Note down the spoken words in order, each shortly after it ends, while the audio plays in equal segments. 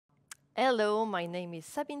Hello, my name is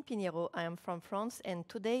Sabine Pinheiro. I am from France, and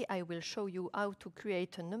today I will show you how to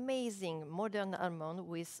create an amazing modern almond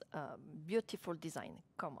with a beautiful design.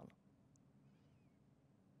 Come on.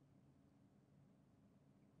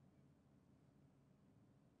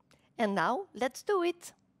 And now, let's do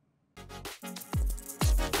it.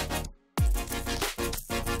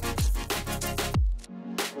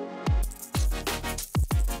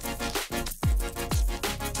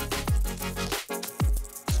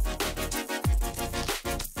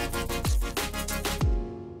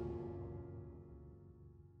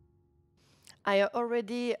 I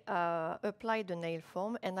already applied the nail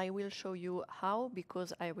foam, and I will show you how,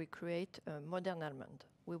 because I will create a modern almond.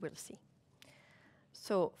 We will see.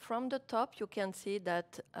 So from the top, you can see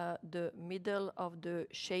that the middle of the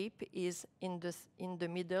shape is in the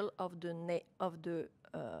middle of the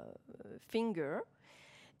finger,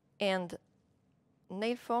 and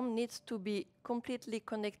nail foam needs to be completely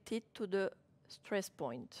connected to the stress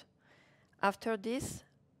point. After this,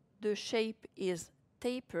 the shape is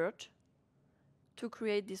tapered to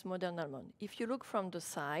create this modern almond. If you look from the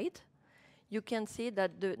side, you can see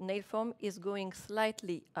that the nail foam is going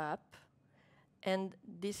slightly up, and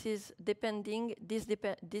this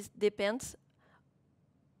depends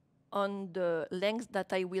on the length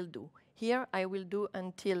that I will do. Here I will do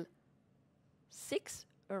until 6,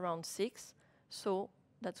 around 6, so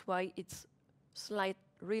that's why it's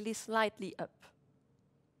really slightly up.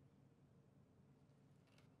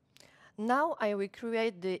 Now I will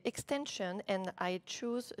create the extension, and I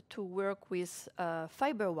choose to work with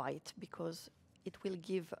fiber white because it will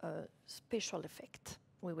give a special effect.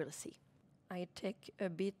 We will see. I take a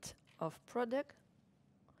bit of product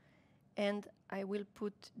and I will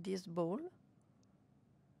put this ball.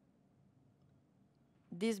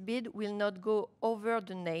 This bead will not go over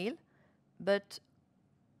the nail, but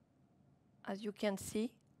as you can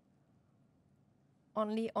see,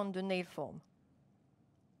 only on the nail foam.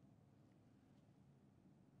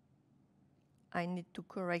 I need to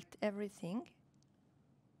correct everything.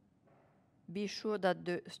 Be sure that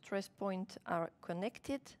the stress points are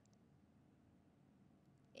connected,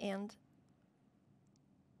 and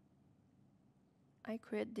I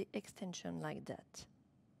create the extension like that.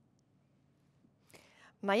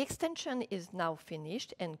 My extension is now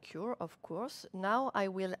finished and cured, of course. Now I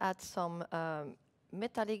will add some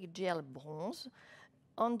metallic gel bronze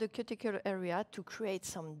on the cuticle area to create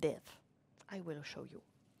some depth. I will show you.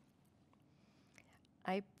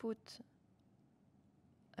 I put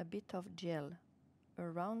a bit of gel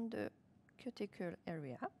around the cuticle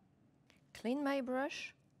area, clean my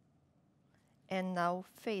brush, and now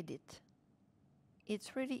fade it.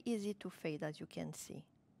 It's really easy to fade, as you can see.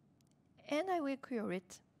 And I will cure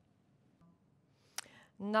it.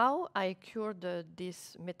 Now I cured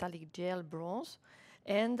this metallic gel bronze,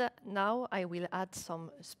 and now I will add some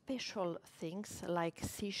special things like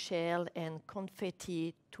seashell and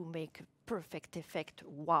confetti to make a perfect effect.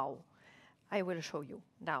 Wow! I will show you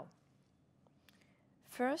now.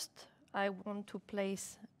 First, I want to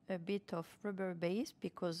place a bit of rubber base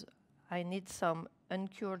because I need some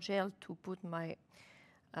uncured gel to put my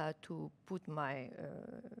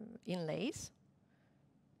inlays.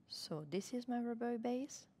 So this is my rubber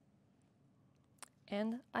base,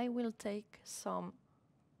 and I will take some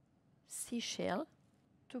seashell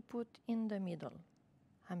to put in the middle.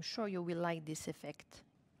 I'm sure you will like this effect.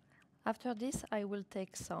 After this, I will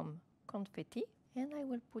take some confetti and I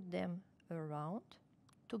will put them around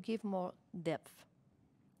to give more depth.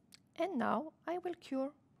 And now I will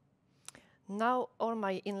cure. Now all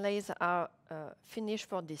my inlays are finished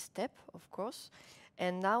for this step, of course.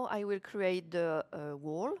 And now I will create the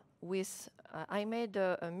wall with, I made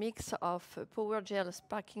a mix of Power Gel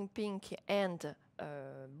Sparkling Pink and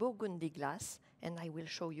Burgundy glass, and I will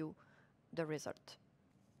show you the result.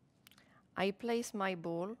 I place my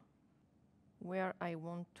ball where I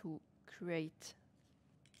want to create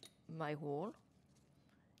my wall,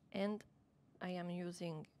 and I am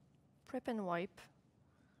using prep and wipe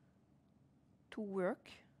to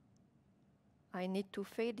work. I need to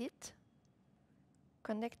fade it,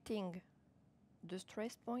 connecting the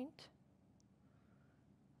stress point,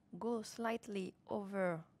 go slightly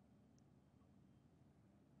over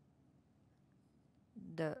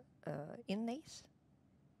the inlays,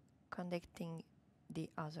 connecting the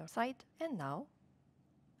other side, and now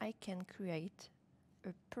I can create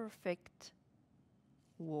a perfect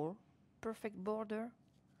wall, perfect border,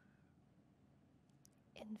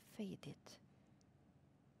 and fade it.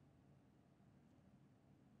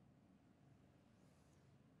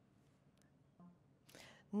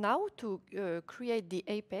 Now to create the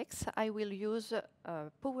apex, I will use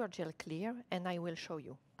Power Gel Clear, and I will show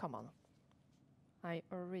you. Come on. I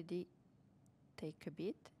already take a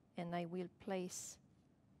bit and I will place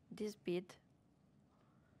this bead.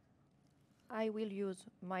 I will use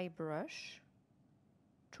my brush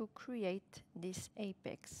to create this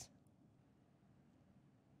apex.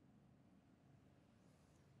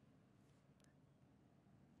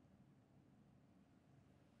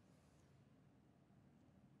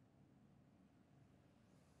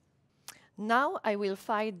 Now I will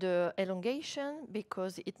find the elongation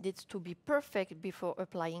because it needs to be perfect before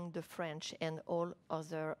applying the French and all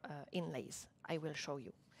other inlays. I will show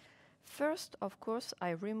you. First, of course,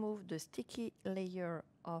 I remove the sticky layer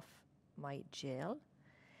of my gel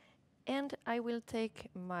and I will take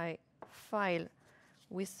my file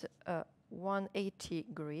with a 180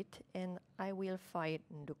 grit and I will find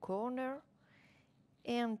the corner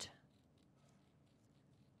and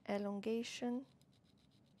elongation,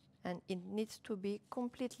 and it needs to be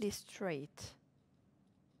completely straight.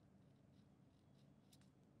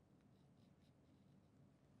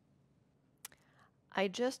 I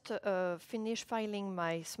just finished filing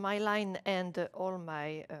my smile line and all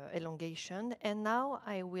my elongation, and now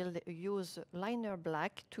I will use liner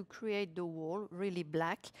black to create the wall really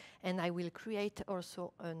black, and I will create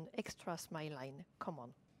also an extra smile line. Come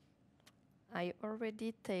on. I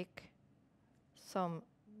already take some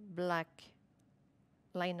black,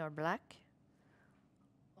 liner black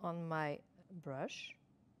on my brush,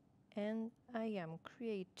 and I am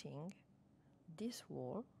creating this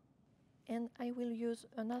wall. And I will use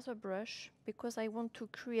another brush because I want to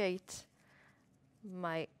create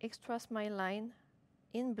my extra smile line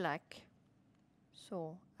in black.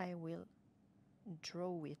 So I will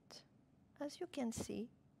draw it. As you can see,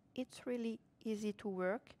 it's really easy to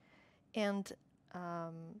work, and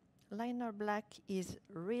liner black is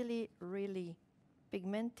really, really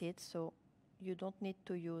pigmented, so you don't need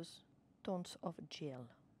to use tons of gel.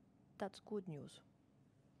 That's good news.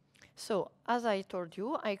 So, as I told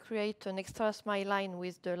you, I create an extra smile line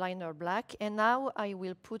with the liner black, and now I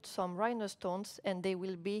will put some rhinestones and they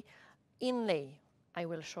will be inlay. I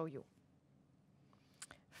will show you.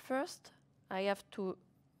 First, I have to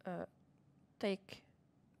take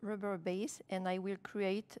rubber base and I will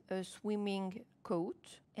create a swimming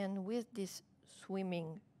coat, and with this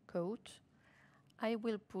swimming coat I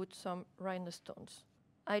will put some rhinestones.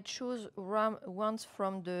 I choose ones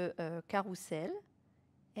from the carousel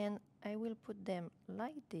and I will put them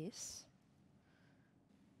like this.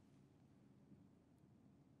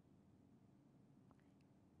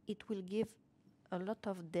 It will give a lot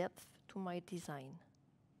of depth to my design.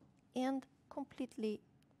 And completely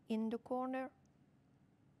in the corner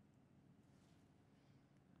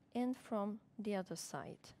and from the other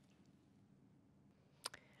side.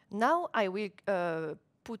 Now I will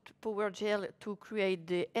put power gel to create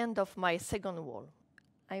the end of my second wall.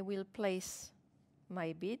 I will place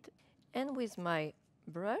my bead, and with my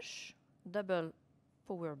brush, double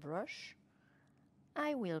power brush,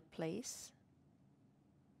 I will place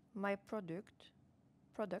my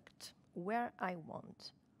product where I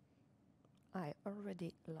want. I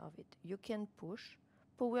already love it. You can push.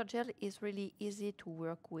 Power gel is really easy to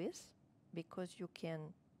work with because you can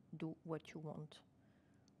do what you want.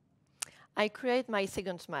 I create my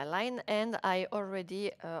second smile line, and I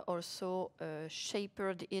already also shaped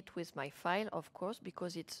it with my file, of course,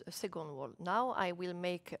 because it's a second wall. Now I will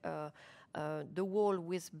make the wall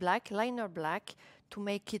with black, liner black, to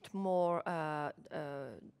make it more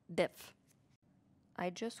depth. I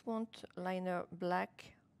just want liner black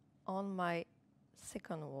on my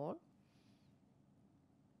second wall.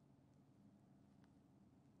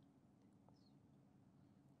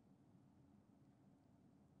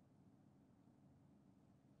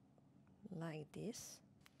 Like this.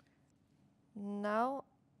 Now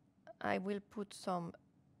I will put some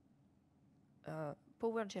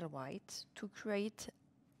power gel white to create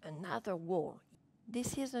another wall.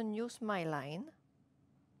 This is a new smile line.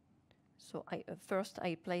 So first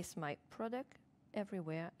I place my product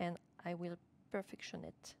everywhere and I will perfection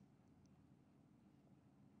it.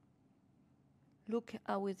 Look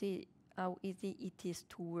how easy it is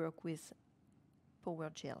to work with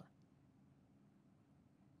power gel.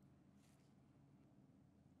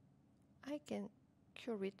 I can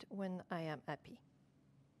cure it when I am happy.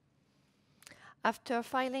 After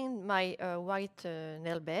filing my white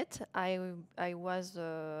nail bed, I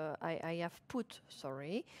have put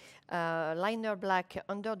liner black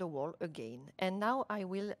under the wall again, and now I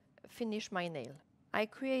will finish my nail. I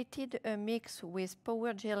created a mix with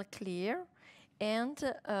power gel clear and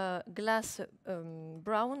glass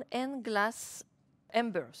brown and glass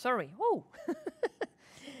amber. Sorry. Oh,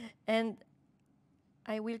 and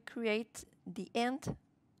I will create the end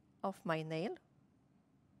of my nail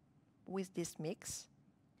with this mix.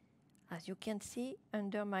 As you can see,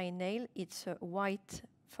 under my nail, it's a white,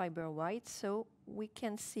 fiber white, so we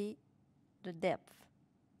can see the depth.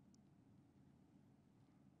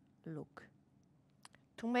 Look.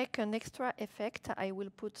 To make an extra effect, I will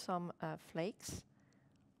put some flakes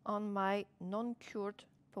on my non-cured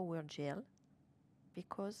power gel,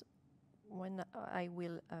 because when I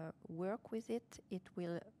will work with it, it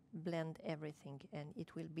will blend everything and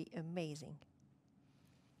it will be amazing.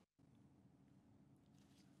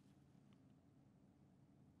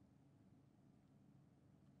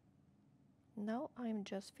 Now I'm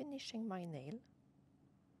just finishing my nail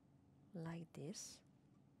like this.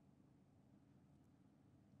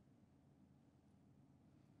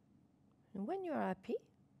 And when you're happy,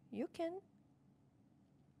 you can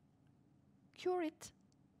cure it.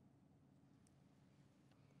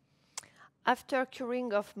 After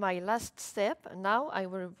curing of my last step, now I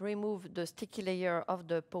will remove the sticky layer of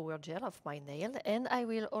the power gel of my nail, and I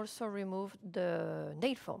will also remove the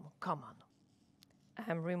nail foam. Come on.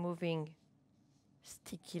 I'm removing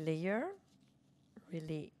sticky layer,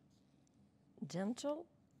 really gentle,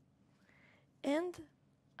 and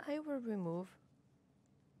I will remove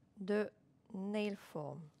the nail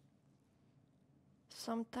foam.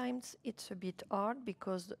 Sometimes it's a bit hard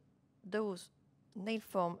because those nail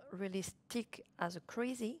foam really stick as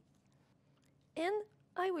crazy, and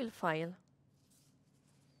I will file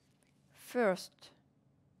first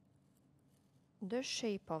the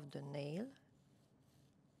shape of the nail.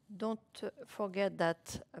 Don't forget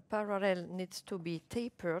that a parallel needs to be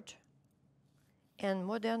tapered, and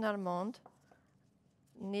modern almond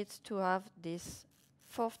needs to have this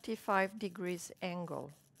 45 degrees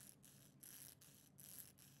angle.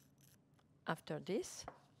 After this,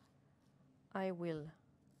 I will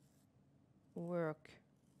work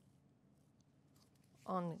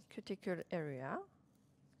on cuticle area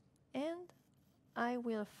and I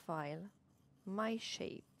will file my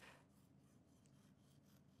shape.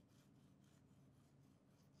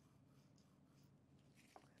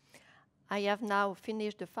 I have now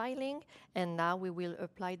finished the filing, and now we will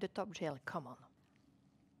apply the top gel. Come on.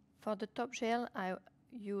 For the top gel, I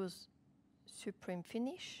use Supreme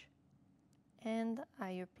Finish, and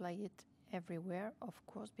I apply it everywhere, of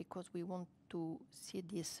course, because we want to see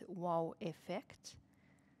this wow effect.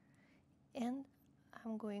 And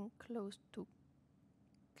I'm going close to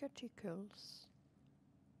cuticles.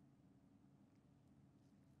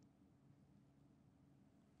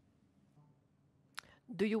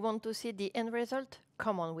 Do you want to see the end result?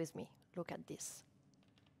 Come on with me. Look at this.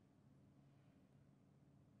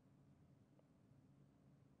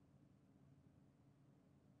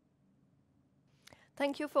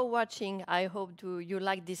 Thank you for watching. I hope you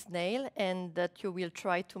like this nail and that you will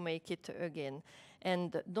try to make it again.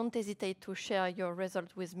 And don't hesitate to share your result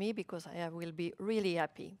with me, because I will be really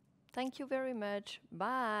happy. Thank you very much.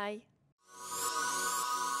 Bye.